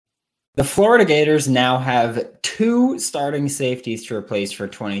The Florida Gators now have 2 starting safeties to replace for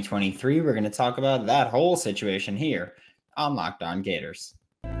 2023. We're going to talk about that whole situation here on Locked On Gators.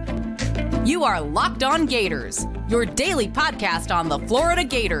 You are Locked On Gators, your daily podcast on the Florida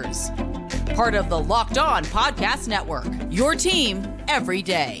Gators. Part of the Locked On Podcast Network, your team every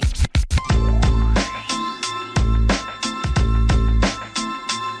day.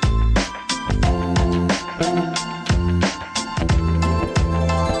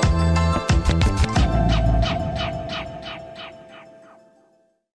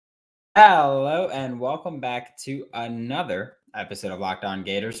 Hello and welcome back to another episode of Locked On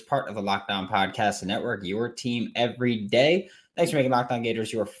Gators, part of the Locked On Podcast Network, your team every day. Thanks for making Locked On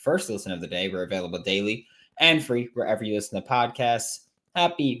Gators your first listen of the day. We're available daily and free wherever you listen to podcasts.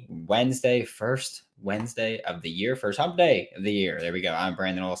 Happy Wednesday, first Wednesday of the year, first hump day of the year. There we go. I'm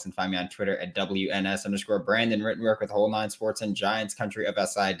Brandon Olson. Find me on Twitter at WNS_Brandon. Written work with Whole Nine Sports and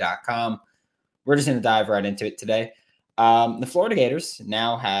GiantsCountryofSI.com. We're just going to dive right into it today. The Florida Gators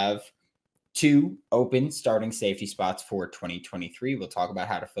now have 2 open starting safety spots for 2023. We'll talk about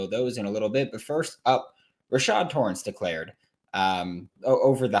how to fill those in a little bit. But first up, Rashad Torrence declared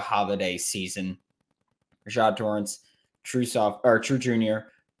over the holiday season. Rashad Torrence, true junior,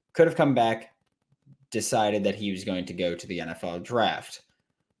 could have come back, decided that he was going to go to the NFL draft.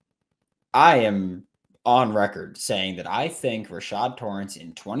 I am on record saying that I think Rashad Torrence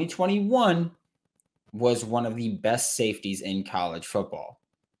in 2021 was one of the best safeties in college football.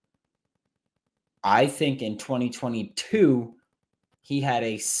 I think in 2022, he had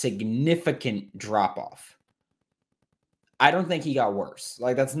a significant drop-off. I don't think he got worse.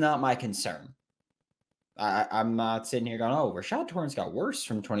 That's not my concern. I'm not sitting here going, oh, Rashad Torrence got worse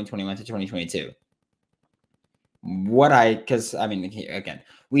from 2021 to 2022. Again,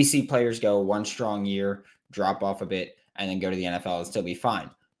 we see players go one strong year, drop off a bit, and then go to the NFL and still be fine.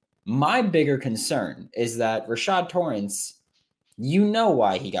 My bigger concern is that Rashad Torrence, you know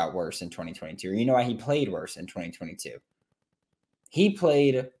why he got worse in 2022, or you know why he played worse in 2022. He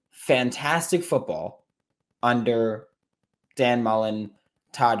played fantastic football under Dan Mullen,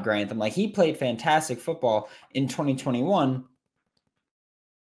 Todd Grantham. He played fantastic football in 2021,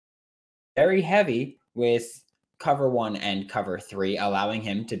 very heavy with cover 1 and cover 3, allowing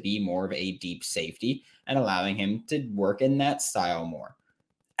him to be more of a deep safety and allowing him to work in that style more.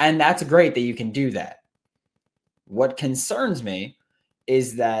 And that's great that you can do that. What concerns me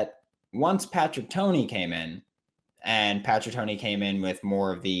is that once Patrick Toney came in, and Patrick Toney came in with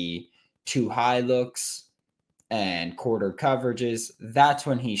more of the too high looks and quarter coverages, that's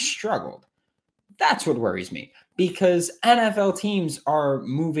when he struggled. That's what worries me, because NFL teams are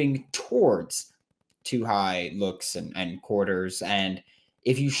moving towards too high looks and quarters. And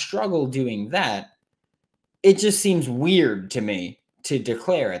if you struggle doing that, it just seems weird to me to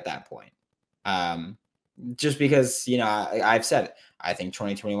declare at that point. Just because, I've said it. I think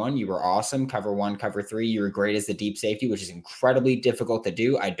 2021, you were awesome. Cover 1, cover 3, you were great as the deep safety, which is incredibly difficult to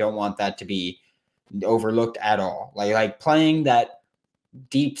do. I don't want that to be overlooked at all. Like playing that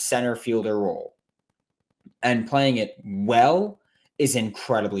deep center fielder role and playing it well is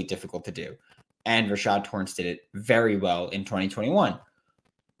incredibly difficult to do. And Rashad Torrence did it very well in 2021.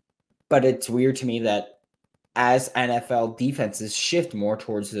 But it's weird to me that as NFL defenses shift more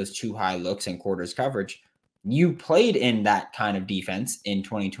towards those too high looks and quarters coverage, you played in that kind of defense in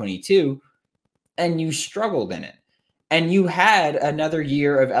 2022 and you struggled in it. And you had another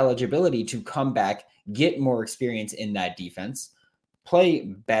year of eligibility to come back, get more experience in that defense, play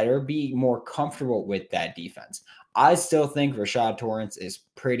better, be more comfortable with that defense. I still think Rashad Torrence is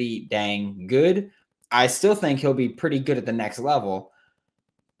pretty dang good. I still think he'll be pretty good at the next level.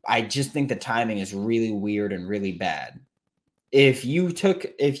 I just think the timing is really weird and really bad. If you're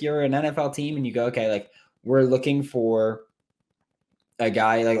an NFL team and you go, okay, we're looking for a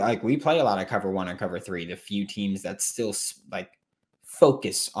guy like we play a lot of cover 1 and cover 3, the few teams that still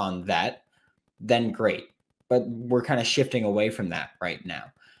focus on that, then great. But we're kind of shifting away from that right now.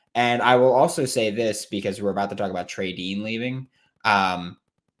 And I will also say this, because we're about to talk about Trey Dean leaving. I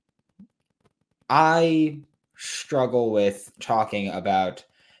struggle with talking about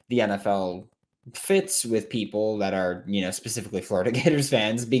the NFL fits with people that are, specifically Florida Gators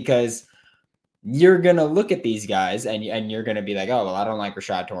fans, because you're going to look at these guys and you're going to be like, oh, well, I don't like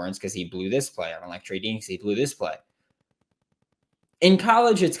Rashad Torrence because he blew this play. I don't like Trey Dean because he blew this play. In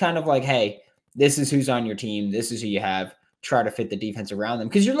college, it's kind of like, hey, this is who's on your team. This is who you have. Try to fit the defense around them,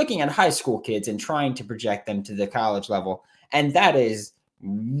 because you're looking at high school kids and trying to project them to the college level. And that is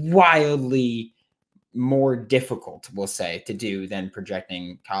wildly more difficult, we'll say, to do than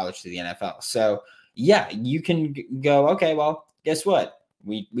projecting college to the NFL. So, yeah, you can go, okay, well, guess what?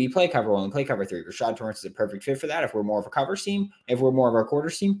 we play cover 1, we play cover 3. Rashad Torrence is a perfect fit for that. If we're more of a cover team, if we're more of a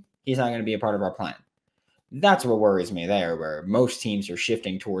quarters team, he's not going to be a part of our plan. That's what worries me there, where most teams are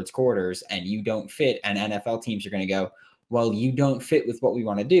shifting towards quarters and you don't fit, and NFL teams are going to go, well, you don't fit with what we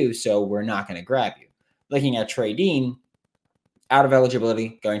want to do, so we're not going to grab you. Looking at Trey Dean, out of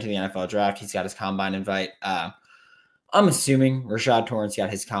eligibility, going to the NFL draft. He's got his combine invite. I'm assuming Rashad Torrence got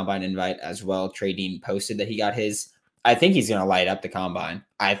his combine invite as well. Trey Dean posted that he got his. I think he's going to light up the combine.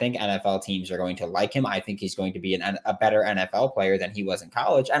 I think NFL teams are going to like him. I think he's going to be a better NFL player than he was in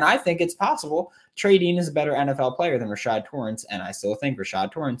college. And I think it's possible Trey Dean is a better NFL player than Rashad Torrence. And I still think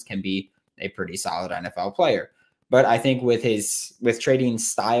Rashad Torrence can be a pretty solid NFL player. But I think with Trey Dean's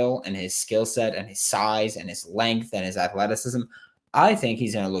style and his skill set and his size and his length and his athleticism, I think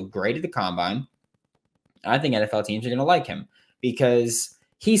he's going to look great at the combine. I think NFL teams are going to like him because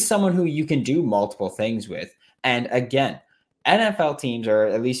he's someone who you can do multiple things with. And again, NFL teams, or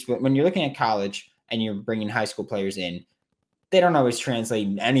at least when you're looking at college and you're bringing high school players in, they don't always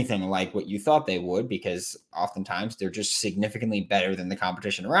translate anything like what you thought they would, because oftentimes they're just significantly better than the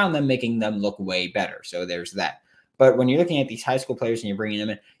competition around them, making them look way better. So there's that. But when you're looking at these high school players and you're bringing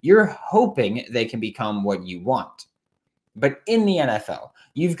them in, you're hoping they can become what you want. But in the NFL,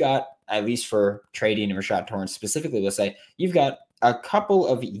 you've got, at least for Trey Dean and Rashad Torrence specifically, we'll say, you've got a couple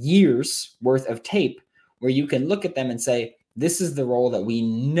of years worth of tape where you can look at them and say, this is the role that we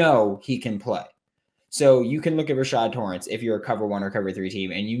know he can play. So you can look at Rashad Torrence if you're a cover 1 or cover 3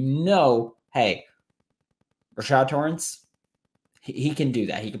 team, and you know, hey, Rashad Torrence, he can do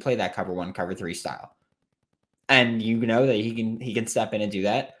that. He can play that cover 1, cover 3 style. And you know that he can step in and do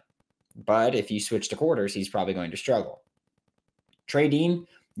that. But if you switch to quarters, he's probably going to struggle. Trey Dean,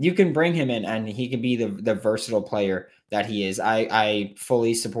 you can bring him in and he can be the versatile player that he is. I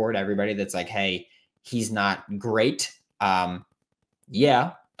fully support everybody that's like, hey, he's not great.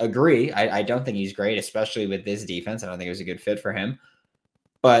 Yeah, agree. I don't think he's great, especially with this defense. I don't think it was a good fit for him.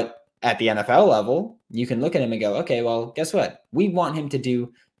 But at the NFL level, you can look at him and go, okay, well, guess what? We want him to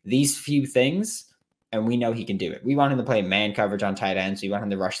do these few things, and we know he can do it. We want him to play man coverage on tight ends. We want him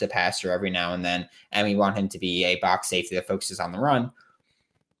to rush the passer every now and then, and we want him to be a box safety that focuses on the run.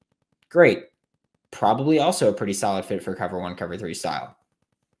 Great. Probably also a pretty solid fit for cover 1, cover 3 style.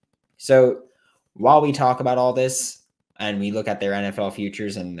 So while we talk about all this and we look at their NFL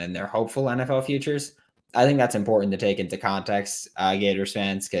futures and their hopeful NFL futures, I think that's important to take into context, Gators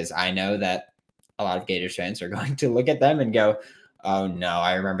fans, because I know that a lot of Gators fans are going to look at them and go, oh no,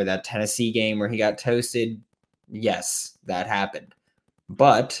 I remember that Tennessee game where he got toasted. Yes, that happened.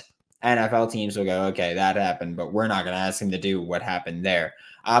 But NFL teams will go, okay, that happened, but we're not going to ask him to do what happened there.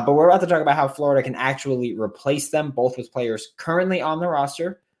 But we're about to talk about how Florida can actually replace them, both with players currently on the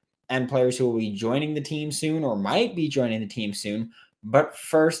roster and players who will be joining the team soon or might be joining the team soon. But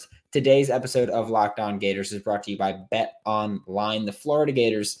first, today's episode of Locked On Gators is brought to you by Bet Online. The Florida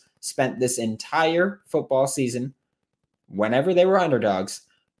Gators spent this entire football season, whenever they were underdogs,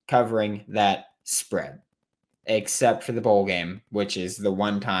 covering that spread, except for the bowl game, which is the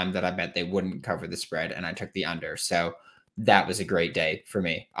one time that I bet they wouldn't cover the spread, and I took the under. So that was a great day for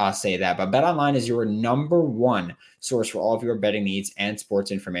me. I'll say that. But BetOnline is your number one source for all of your betting needs and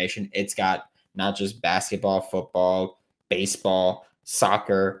sports information. It's got not just basketball, football, baseball,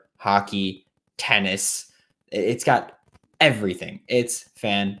 soccer, hockey, tennis. It's got everything. It's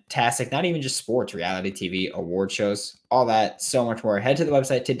fantastic. Not even just sports, reality TV, award shows, all that, so much more. Head to the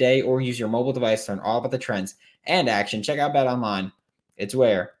website today or use your mobile device to learn all about the trends and action. Check out BetOnline. It's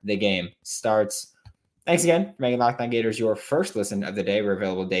where the game starts. Thanks again for making Locked On Gators your first listen of the day. We're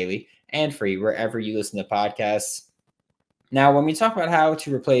available daily and free wherever you listen to podcasts. Now, when we talk about how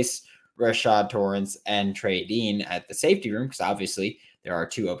to replace Rashad Torrence and Trey Dean at the safety room, because obviously there are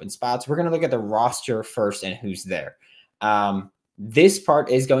 2 open spots, we're going to look at the roster first and who's there. This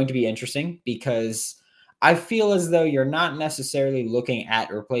part is going to be interesting because I feel as though you're not necessarily looking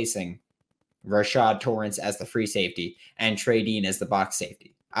at replacing Rashad Torrence as the free safety and Trey Dean as the box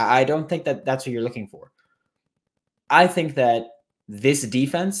safety. I don't think that that's what you're looking for. I think that this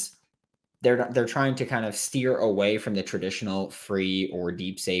defense, they're trying to kind of steer away from the traditional free or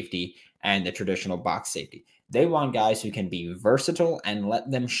deep safety and the traditional box safety. They want guys who can be versatile and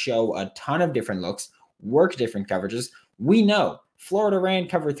let them show a ton of different looks, work different coverages. We know Florida ran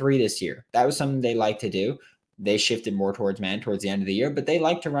cover 3 this year. That was something they like to do. They shifted more towards man towards the end of the year, but they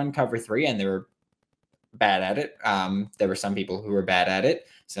like to run cover 3, and they were bad at it. There were some people who were bad at it,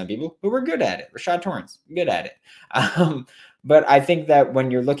 some people who were good at it. Rashad Torrence, good at it. But I think that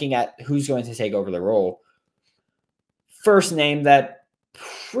when you're looking at who's going to take over the role, first name that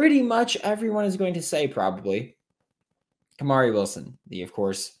pretty much everyone is going to say probably Kamari Wilson, the, of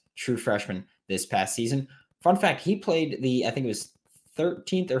course, true freshman this past season. Fun fact, he played I think it was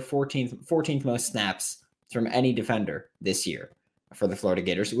 13th or 14th most snaps from any defender this year for the Florida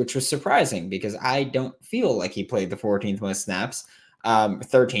Gators, which was surprising because I don't feel like he played the 14th most snaps.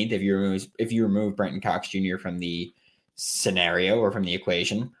 13th if you remove Brenton Cox Jr. from the scenario or from the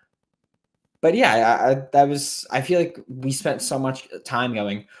equation. But yeah, I feel like we spent so much time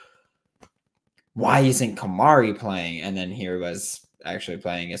going, why isn't Kamari playing? And then here was actually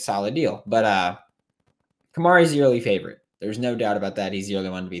playing a solid deal. But Kamari's the early favorite. There's no doubt about that. He's the only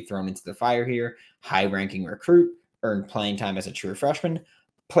one to be thrown into the fire here. High-ranking recruit, earned playing time as a true freshman,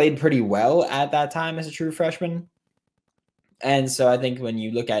 played pretty well at that time as a true freshman. And so I think when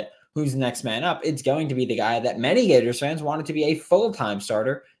you look at who's the next man up, it's going to be the guy that many Gators fans wanted to be a full-time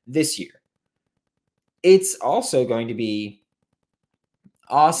starter this year. It's also going to be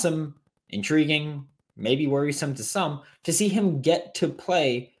awesome, intriguing, maybe worrisome to some, to see him get to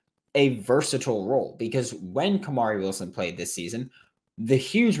play a versatile role. Because when Kamari Wilson played this season, the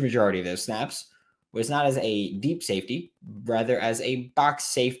huge majority of those snaps was not as a deep safety, rather as a box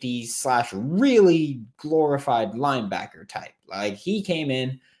safety / really glorified linebacker type. Like, he came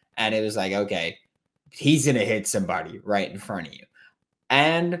in and it was like, okay, he's going to hit somebody right in front of you.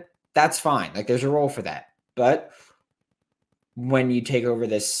 And that's fine. Like, there's a role for that. But when you take over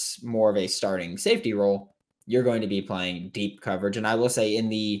this more of a starting safety role, you're going to be playing deep coverage. And I will say, in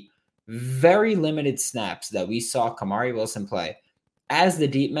the very limited snaps that we saw Kamari Wilson play as the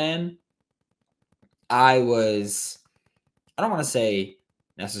deep man, I don't want to say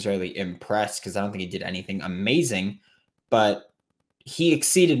necessarily impressed because I don't think he did anything amazing, but he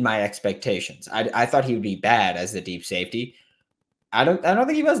exceeded my expectations. I thought he would be bad as the deep safety. I don't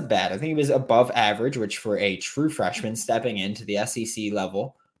think he was bad. I think he was above average, which for a true freshman stepping into the SEC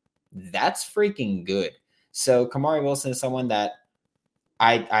level, that's freaking good. So Kamari Wilson is someone that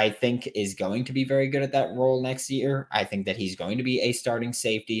I think is going to be very good at that role next year. I think that he's going to be a starting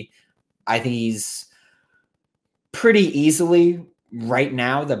safety. I think he's pretty easily right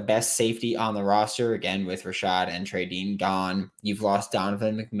now the best safety on the roster. Again, with Rashad and Trey Dean gone, you've lost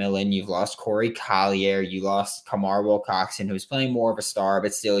Donovan McMillan, you've lost Corey Collier, you lost Kamar Wilcoxon, who's playing more of a star,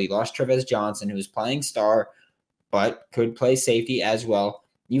 but still you lost Trevez Johnson, who's playing star, but could play safety as well.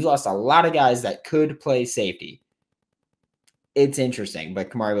 You've lost a lot of guys that could play safety. It's interesting, but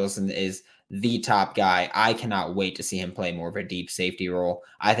Kamari Wilson is the top guy. I cannot wait to see him play more of a deep safety role.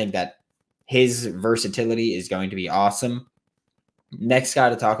 I think that his versatility is going to be awesome. Next guy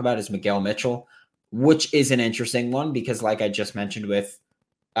to talk about is Miguel Mitchell, which is an interesting one because, like I just mentioned with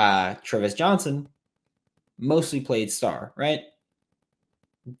Trevez Johnson, mostly played star, right?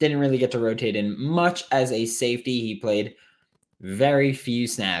 Didn't really get to rotate in much as a safety. He played very few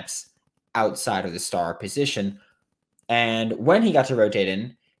snaps outside of the star position. And when he got to rotate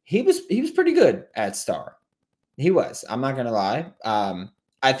in, he was pretty good at star. He was. I'm not going to lie.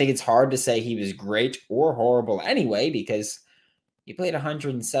 I think it's hard to say he was great or horrible anyway because he played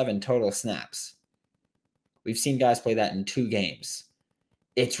 107 total snaps. We've seen guys play that in 2 games.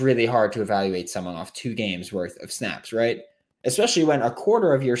 It's really hard to evaluate someone off 2 games worth of snaps, right? Especially when a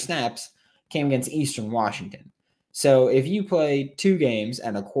quarter of your snaps came against Eastern Washington. So if you play 2 games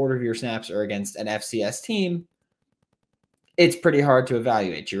and a quarter of your snaps are against an FCS team, it's pretty hard to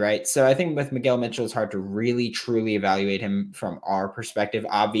evaluate you, right? So I think with Miguel Mitchell, it's hard to really, truly evaluate him from our perspective.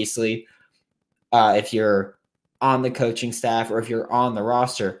 Obviously, if you're on the coaching staff or if you're on the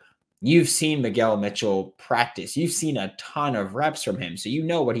roster, you've seen Miguel Mitchell practice. You've seen a ton of reps from him, so you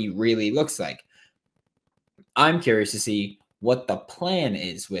know what he really looks like. I'm curious to see what the plan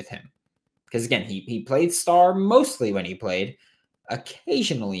is with him. Because, again, he played star mostly when he played,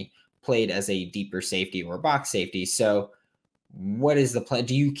 occasionally played as a deeper safety or box safety. So what is the plan?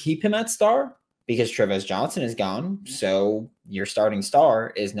 Do you keep him at star? Because Trevez Johnson is gone, so your starting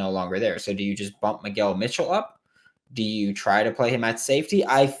star is no longer there. So do you just bump Miguel Mitchell up? Do you try to play him at safety?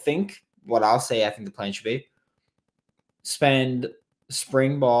 I think the plan should be spend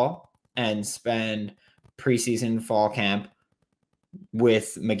spring ball and spend preseason fall camp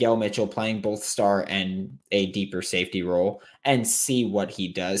with Miguel Mitchell playing both star and a deeper safety role and see what he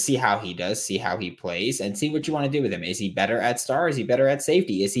does, see how he does, see how he plays, and see what you want to do with him. Is he better at star? Is he better at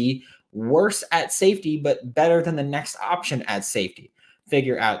safety? Is he worse at safety, but better than the next option at safety?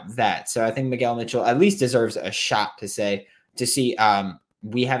 Figure out that. So I think Miguel Mitchell at least deserves a shot to see.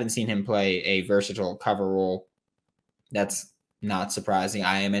 We haven't seen him play a versatile cover role. That's not surprising.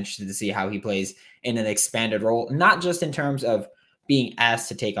 I am interested to see how he plays in an expanded role, not just in terms of being asked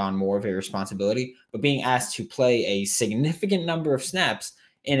to take on more of a responsibility, but being asked to play a significant number of snaps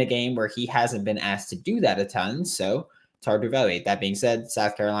in a game where he hasn't been asked to do that a ton. So it's hard to evaluate. That being said,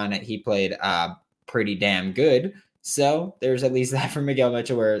 South Carolina, he played pretty damn good. So there's at least that for Miguel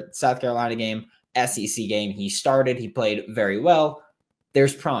Mitchell, where South Carolina game, SEC game, he started, he played very well.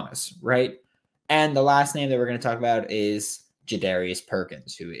 There's promise, right? And the last name that we're going to talk about is Jadarius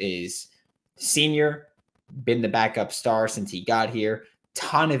Perkins, who is senior, been the backup star since he got here.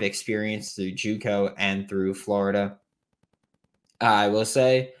 Ton of experience through JUCO and through Florida. I will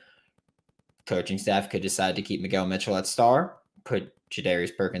say, coaching staff could decide to keep Miguel Mitchell at star, put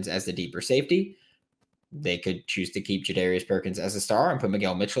Jadarius Perkins as the deeper safety. They could choose to keep Jadarius Perkins as a star and put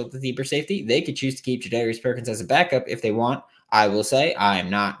Miguel Mitchell at the deeper safety. They could choose to keep Jadarius Perkins as a backup if they want. I will say I am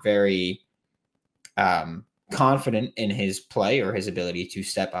not very confident in his play or his ability to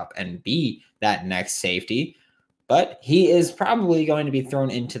step up and be that next safety. But he is probably going to be thrown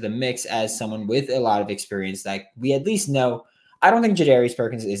into the mix as someone with a lot of experience that we at least know. I don't think Jadarius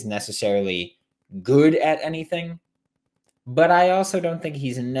Perkins is necessarily good at anything, but I also don't think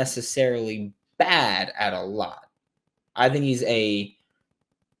he's necessarily bad at a lot. I think he's a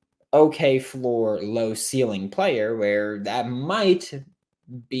okay floor, low ceiling player where that might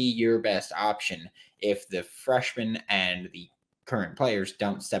be your best option if the freshmen and the current players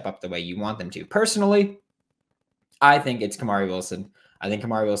don't step up the way you want them to. Personally, I think it's Kamari Wilson. I think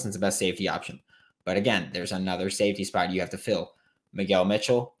Kamari Wilson's the best safety option. But again, there's another safety spot you have to fill. Miguel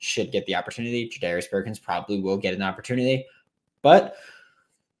Mitchell should get the opportunity. Jadarius Perkins probably will get an opportunity. But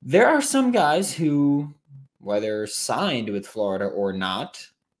there are some guys who, whether signed with Florida or not,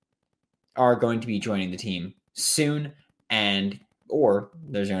 are going to be joining the team soon, or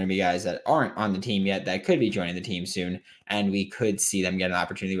there's going to be guys that aren't on the team yet that could be joining the team soon, and we could see them get an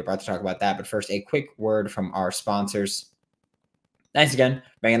opportunity. We're about to talk about that, but first, a quick word from our sponsors. Thanks again,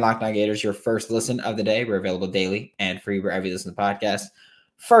 making Locked On Gators your first listen of the day. We're available daily and free wherever you listen to the podcast.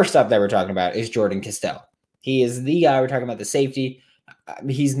 First up that we're talking about is Jordan Castell. He is the guy we're talking about, the safety.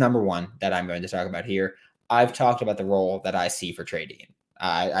 He's number one that I'm going to talk about here. I've talked about the role that I see for Trey Dean.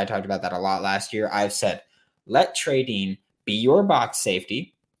 I talked about that a lot last year. I've said, let Trey Dean be your box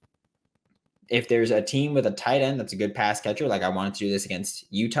safety. If there's a team with a tight end that's a good pass catcher, like I wanted to do this against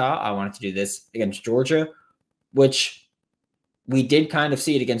Utah, I wanted to do this against Georgia, which we did kind of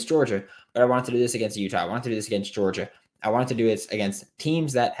see it against Georgia, but I wanted to do this against Utah. I wanted to do this against Georgia. I wanted to do it against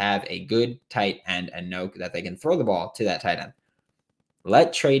teams that have a good tight end and know that they can throw the ball to that tight end.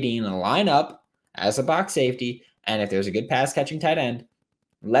 Let Trey Dean line up as a box safety, and if there's a good pass catching tight end,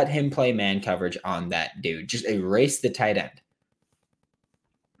 let him play man coverage on that dude. Just erase the tight end.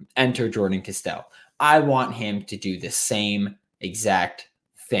 Enter Jordan Castell. I want him to do the same exact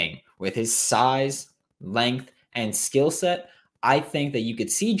thing. With his size, length, and skill set, I think that you could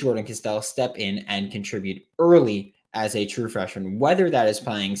see Jordan Castell step in and contribute early as a true freshman. Whether that is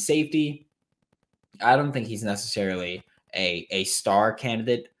playing safety, I don't think he's necessarily a star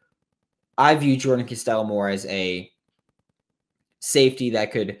candidate. I view Jordan Castell more as a safety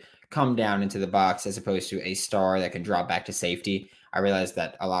that could come down into the box as opposed to a star that can drop back to safety. I realize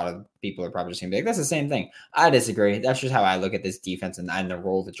that a lot of people are probably just going to be like, that's the same thing. I disagree. That's just how I look at this defense and the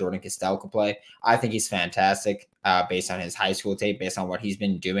role that Jordan Castell could play. I think he's fantastic based on his high school tape, based on what he's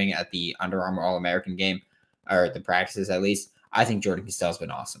been doing at the Under Armour All-American game, or the practices at least. I think Jordan Castell's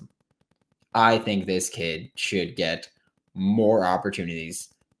been awesome. I think this kid should get more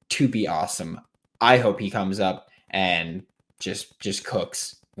opportunities to be awesome. I hope he comes up and just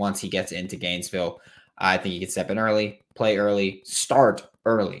cooks once he gets into Gainesville. I think he can step in early, play early, start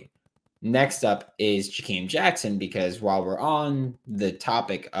early. Next up is Jakeem Jackson, because while we're on the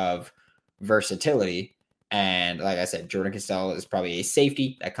topic of versatility, and like I said, Jordan Castell is probably a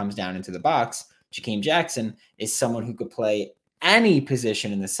safety that comes down into the box. Jakeem Jackson is someone who could play any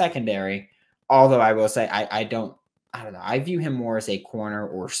position in the secondary, although I will say I don't know. I view him more as a corner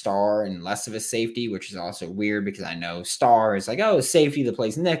or star and less of a safety, which is also weird because I know star is like, oh, safety that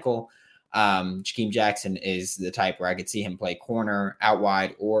plays nickel. Jakeem Jackson is the type where I could see him play corner, out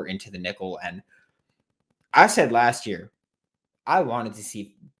wide, or into the nickel. And I said last year, I wanted to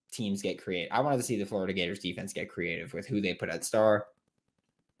see teams get creative. I wanted to see the Florida Gators defense get creative with who they put at star.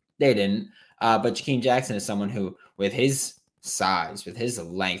 They didn't. But Jakeem Jackson is someone who, with his size, with his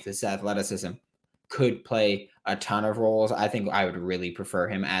length, his athleticism, could play a ton of roles. I think I would really prefer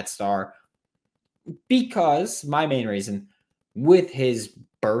him at star because my main reason, with his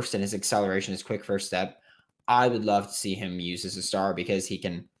burst and his acceleration, his quick first step, I would love to see him used as a star because he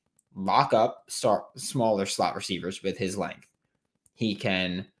can lock up smaller slot receivers with his length. He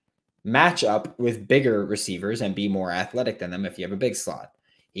can match up with bigger receivers and be more athletic than them if you have a big slot.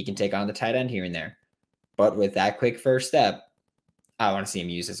 He can take on the tight end here and there. But with that quick first step, I want to see him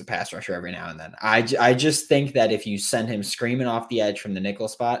used as a pass rusher every now and then. I just think that if you send him screaming off the edge from the nickel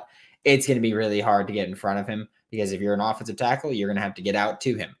spot, it's going to be really hard to get in front of him, because if you're an offensive tackle, you're going to have to get out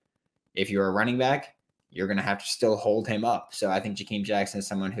to him. If you're a running back, you're going to have to still hold him up. So I think Jakeem Jackson is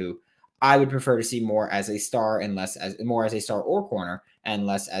someone who I would prefer to see more as a star and less as a star or corner and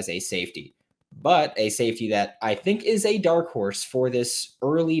less as a safety. But a safety that I think is a dark horse for this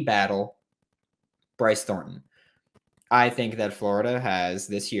early battle, Bryce Thornton. I think that Florida has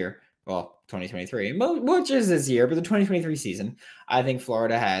this year, 2023, which is this year, but the 2023 season, I think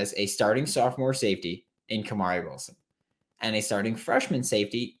Florida has a starting sophomore safety in Kamari Wilson and a starting freshman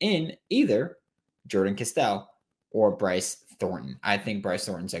safety in either Jordan Castell or Bryce Thornton. I think Bryce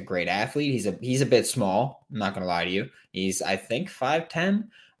Thornton's a great athlete. He's a bit small. I'm not going to lie to you. He's, I think, 5'10",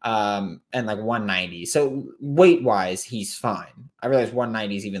 and like 190. So weight-wise, he's fine. I realize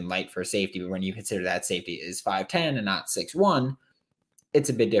 190 is even light for a safety, but when you consider that safety is 5'10" and not 6'1", it's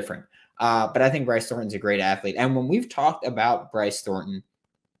a bit different. But I think Bryce Thornton's a great athlete. And when we've talked about Bryce Thornton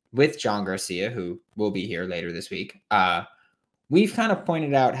with John Garcia, who will be here later this week, we've kind of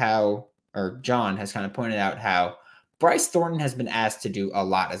pointed out John has kind of pointed out how Bryce Thornton has been asked to do a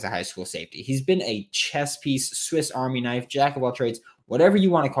lot as a high school safety. He's been a chess piece, Swiss Army knife, jack of all trades, whatever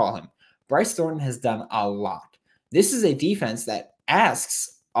you want to call him. Bryce Thornton has done a lot. This is a defense that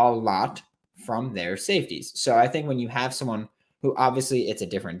asks a lot from their safeties. So I think when you have someone who, obviously it's a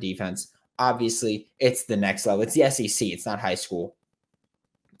different defense, obviously it's the next level. It's the SEC. It's not high school.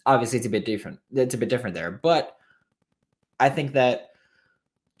 Obviously it's a bit different. It's a bit different there. But I think that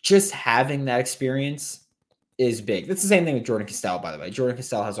just having that experience is big. That's the same thing with Jordan Castell, by the way. Jordan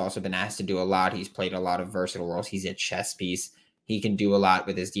Castell has also been asked to do a lot. He's played a lot of versatile roles. He's a chess piece. He can do a lot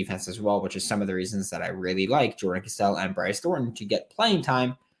with his defense as well, which is some of the reasons that I really like Jordan Castell and Bryce Thornton to get playing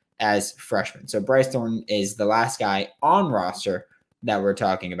time as freshmen. So Bryce Thornton is the last guy on roster that we're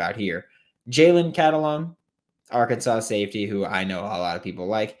talking about here. Jalen Catalon, Arkansas safety, who I know a lot of people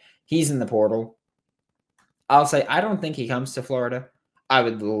like. He's in the portal. I'll say I don't think he comes to Florida. I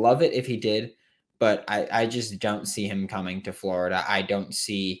would love it if he did, but I just don't see him coming to Florida. I don't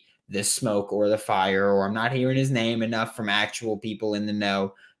see the smoke or the fire, or I'm not hearing his name enough from actual people in the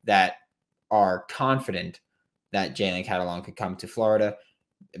know that are confident that Jalen Catalon could come to Florida,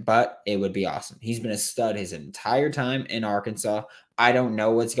 but it would be awesome. He's been a stud his entire time in Arkansas. I don't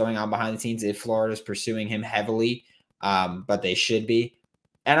know what's going on behind the scenes if Florida's pursuing him heavily, but they should be.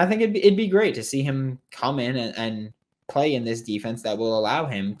 And I think it'd be great to see him come in and play in this defense that will allow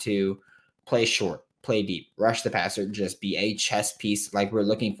him to play short, play deep, rush the passer, just be a chess piece like we're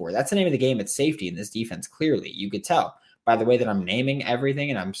looking for. That's the name of the game. It's safety in this defense, clearly. You could tell by the way that I'm naming everything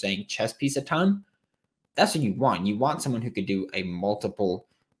and I'm saying chess piece a ton. That's what you want. You want someone who could do a multiple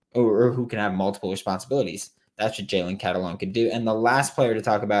or who can have multiple responsibilities. That's what Jalen Catalon could do. And the last player to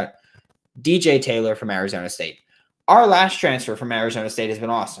talk about, DJ Taylor from Arizona State. Our last transfer from Arizona State has been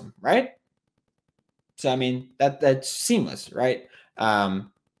awesome, right? So, I mean, that's seamless, right?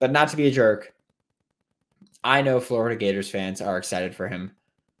 But not to be a jerk, I know Florida Gators fans are excited for him.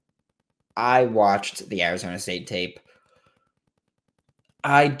 I watched the Arizona State tape.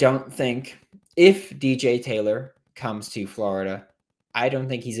 I don't think, if DJ Taylor comes to Florida, I don't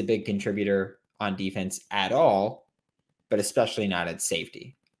think he's a big contributor on defense at all, but especially not at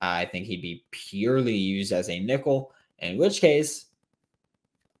safety. I think he'd be purely used as a nickel, in which case,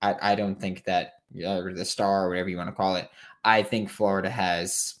 I don't think that, or the star, or whatever you want to call it, I think Florida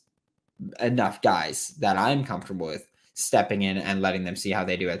has enough guys that I'm comfortable with stepping in and letting them see how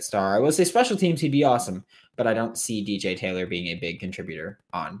they do at star. I will say special teams, he'd be awesome, but I don't see DJ Taylor being a big contributor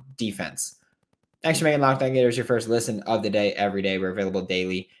on defense. Thanks for making Locked On Gators your first listen of the day every day. We're available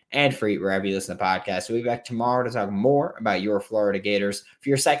daily and free wherever you listen to podcasts. We'll be back tomorrow to talk more about your Florida Gators. For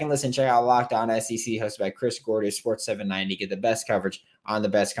your second listen, check out Locked On SEC, hosted by Chris Gordy, Sports 790. Get the best coverage on the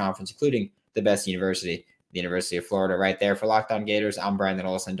best conference, including the best university, the University of Florida. Right there for Locked On Gators, I'm Brandon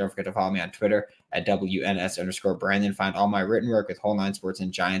Olson. Don't forget to follow me on Twitter at WNS_Brandon. Find all my written work with Whole Nine Sports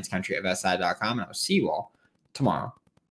and GiantsCountryFSI.com. And I'll see you all tomorrow.